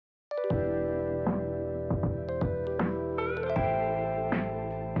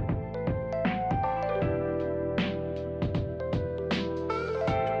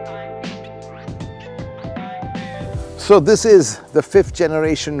So this is the 5th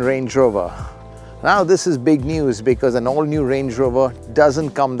generation Range Rover. Now this is big news because an all-new Range Rover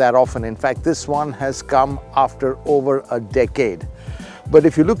doesn't come that often. In fact, this one has come after over a decade. But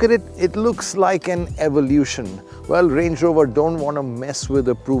if you look at it, it looks like an evolution. Well, Range Rover don't want to mess with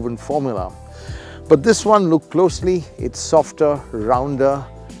a proven formula. But this one, look closely, it's softer, rounder,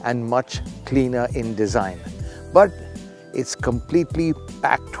 and much cleaner in design. But it's completely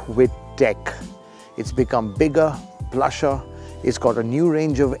packed with tech. It's become bigger, plusher, it's got a new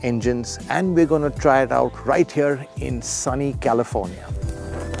range of engines, and we're going to try it out right here in sunny California.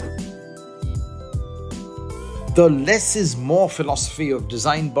 The less is more philosophy of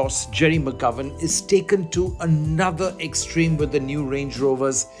design boss Jerry McGovern is taken to another extreme with the new Range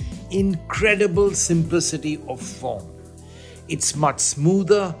Rover's incredible simplicity of form. It's much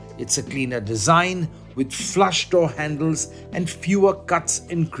smoother, it's a cleaner design with flush door handles and fewer cuts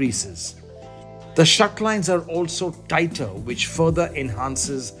and creases. The shut lines are also tighter, which further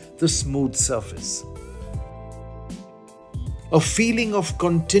enhances the smooth surface. A feeling of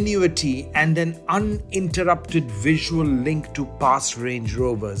continuity and an uninterrupted visual link to past Range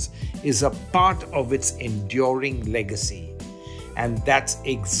Rovers is a part of its enduring legacy. And that's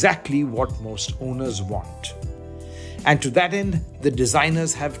exactly what most owners want. And to that end, the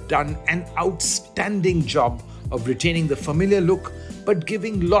designers have done an outstanding job of retaining the familiar look but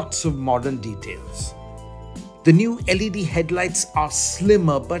giving lots of modern details. The new LED headlights are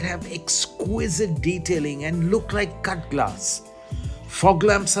slimmer but have exquisite detailing and look like cut glass. Fog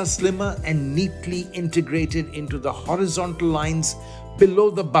lamps are slimmer and neatly integrated into the horizontal lines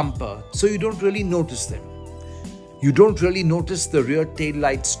below the bumper, so you don't really notice them. You don't really notice the rear tail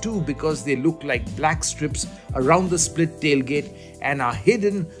lights too because they look like black strips around the split tailgate and are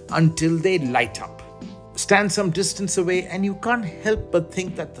hidden until they light up. Stand some distance away and you can't help but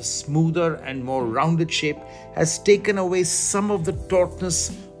think that the smoother and more rounded shape has taken away some of the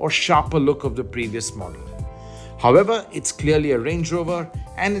tautness or sharper look of the previous model. However, it's clearly a Range Rover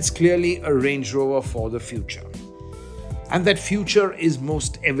and it's clearly a Range Rover for the future. And that future is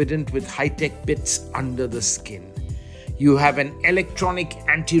most evident with high-tech bits under the skin. You have an electronic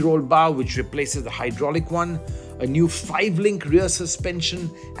anti-roll bar which replaces the hydraulic one, a new 5-link rear suspension,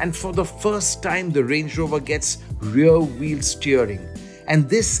 and for the first time the Range Rover gets rear wheel steering. And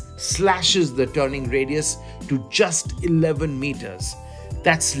this slashes the turning radius to just 11 meters.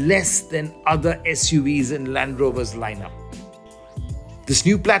 That's less than other SUVs in Land Rover's lineup. This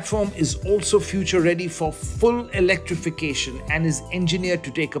new platform is also future ready for full electrification and is engineered to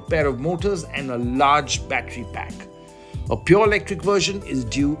take a pair of motors and a large battery pack. A pure electric version is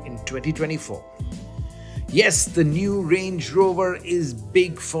due in 2024. Yes, the new Range Rover is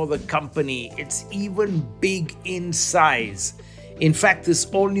big for the company. It's even big in size. In fact, this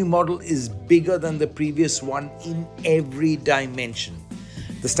all-new model is bigger than the previous one in every dimension.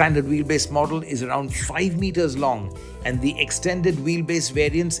 The standard wheelbase model is around 5 meters long, and the extended wheelbase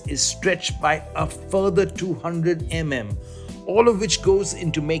variant is stretched by a further 200 mm, all of which goes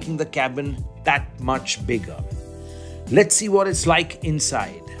into making the cabin that much bigger. Let's see what it's like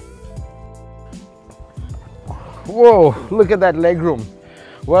inside. Whoa, look at that legroom.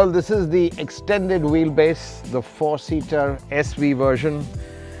 Well, this is the extended wheelbase, the 4-seater SV version,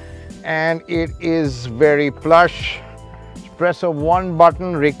 and it is very plush. Press of one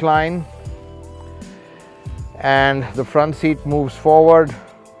button, recline, and the front seat moves forward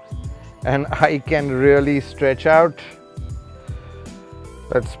and I can really stretch out.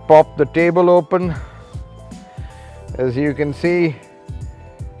 Let's pop the table open. As you can see,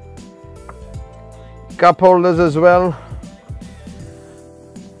 cup holders as well.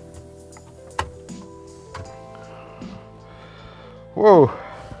 Whoa,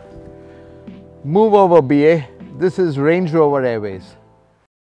 move over BA. This is Range Rover Airways.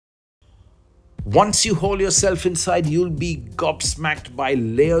 Once you haul yourself inside, you'll be gobsmacked by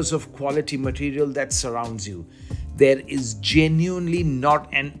layers of quality material that surrounds you. There is genuinely not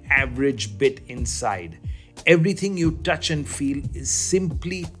an average bit inside. Everything you touch and feel is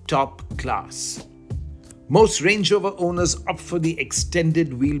simply top class. Most Range Rover owners opt for the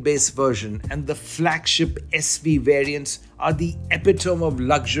extended wheelbase version, and the flagship SV variants are the epitome of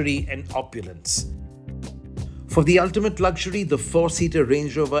luxury and opulence. For the ultimate luxury, the 4-seater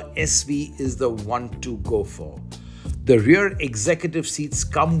Range Rover SV is the one to go for. The rear executive seats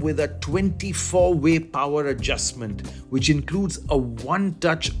come with a 24-way power adjustment, which includes a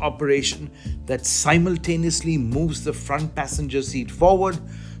one-touch operation that simultaneously moves the front passenger seat forward,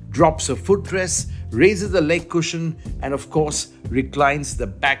 drops a footrest, raises the leg cushion, and of course reclines the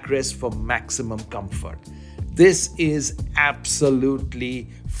backrest for maximum comfort. This is absolutely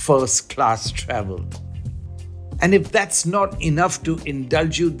first-class travel. And if that's not enough to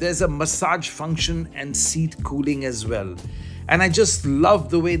indulge you, there's a massage function and seat cooling as well. And I just love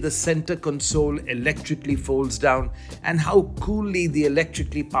the way the center console electrically folds down and how coolly the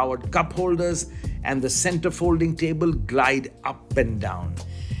electrically powered cup holders and the center folding table glide up and down.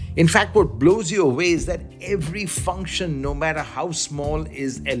 In fact, what blows you away is that every function, no matter how small,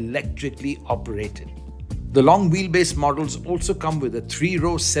 is electrically operated. The long wheelbase models also come with a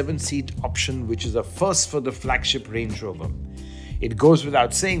 3-row 7-seat option, which is a first for the flagship Range Rover. It goes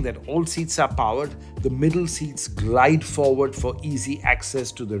without saying that all seats are powered. The middle seats glide forward for easy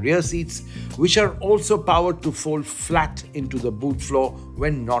access to the rear seats, which are also powered to fold flat into the boot floor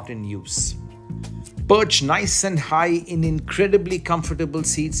when not in use. Perched nice and high in incredibly comfortable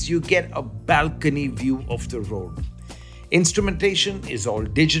seats, you get a balcony view of the road. Instrumentation is all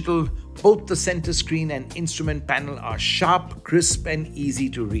digital. Both the center screen and instrument panel are sharp, crisp, and easy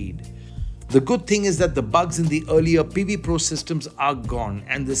to read. The good thing is that the bugs in the earlier PV Pro systems are gone,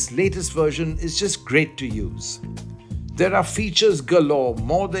 and this latest version is just great to use. There are features galore,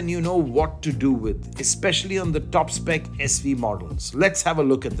 more than you know what to do with, especially on the top spec SV models. Let's have a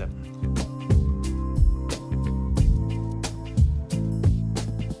look at them.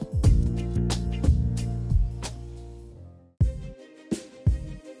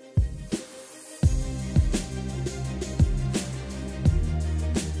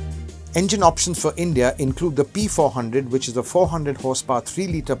 Engine options for India include the P400, which is a 400 horsepower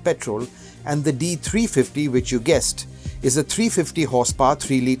 3-litre petrol, and the D350, which you guessed, is a 350 horsepower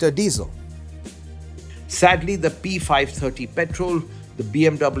 3-litre diesel. Sadly, the P530 petrol, the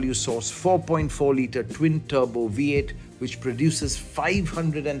BMW Source 4.4-litre twin-turbo V8, which produces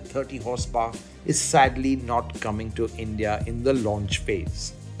 530 horsepower, is sadly not coming to India in the launch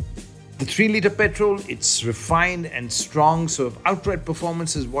phase. The 3-litre petrol, it's refined and strong, so if outright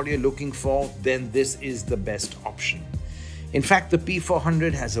performance is what you're looking for, then this is the best option. In fact, the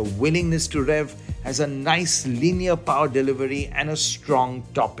P400 has a willingness to rev, has a nice linear power delivery and a strong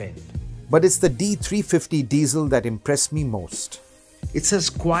top end. But it's the D350 diesel that impressed me most. It's as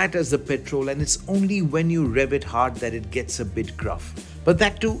quiet as the petrol, and it's only when you rev it hard that it gets a bit gruff, but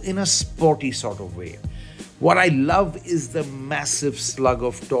that too in a sporty sort of way. What I love is the massive slug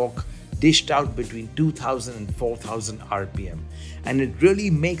of torque dished out between 2000 and 4000 RPM, and it really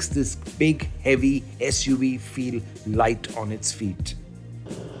makes this big heavy SUV feel light on its feet.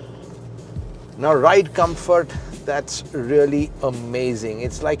 Now ride comfort, that's really amazing.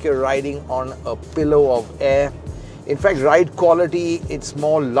 It's like you're riding on a pillow of air. In fact, ride quality, it's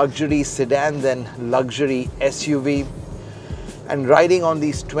more luxury sedan than luxury SUV. And riding on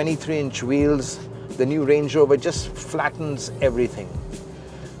these 23-inch wheels, the new Range Rover just flattens everything.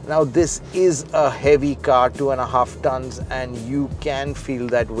 Now this is a heavy car, 2.5 tons, and you can feel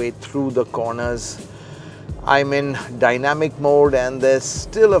that way through the corners. I'm in dynamic mode and there's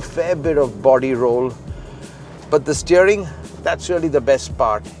still a fair bit of body roll, but the steering, that's really the best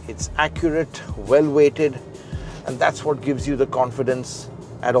part. It's accurate, well weighted, and that's what gives you the confidence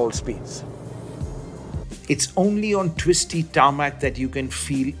at all speeds. It's only on twisty tarmac that you can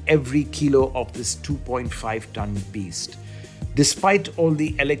feel every kilo of this 2.5-ton beast. Despite all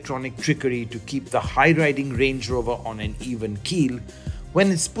the electronic trickery to keep the high-riding Range Rover on an even keel,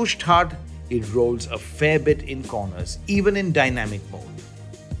 when it's pushed hard, it rolls a fair bit in corners, even in dynamic mode.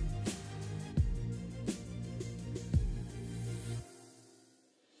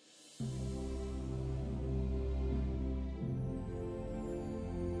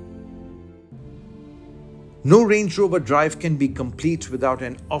 No Range Rover drive can be complete without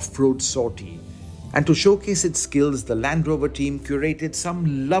an off-road sortie. And to showcase its skills, the Land Rover team curated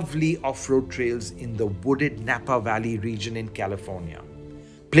some lovely off-road trails in the wooded Napa Valley region in California.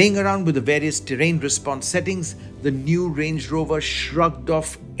 Playing around with the various terrain response settings, the new Range Rover shrugged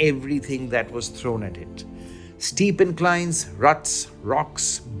off everything that was thrown at it. Steep inclines, ruts,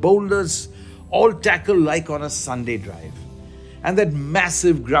 rocks, boulders, all tackled like on a Sunday drive. And that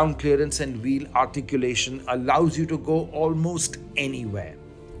massive ground clearance and wheel articulation allows you to go almost anywhere.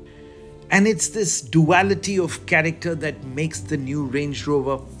 And it's this duality of character that makes the new Range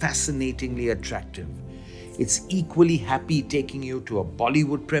Rover fascinatingly attractive. It's equally happy taking you to a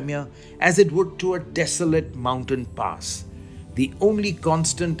Bollywood premiere as it would to a desolate mountain pass. The only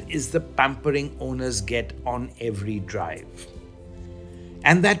constant is the pampering owners get on every drive.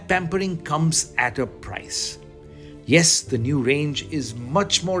 And that pampering comes at a price. Yes, the new Range is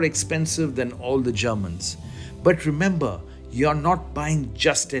much more expensive than all the Germans. But remember, you're not buying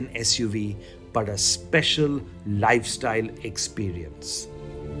just an SUV, but a special lifestyle experience.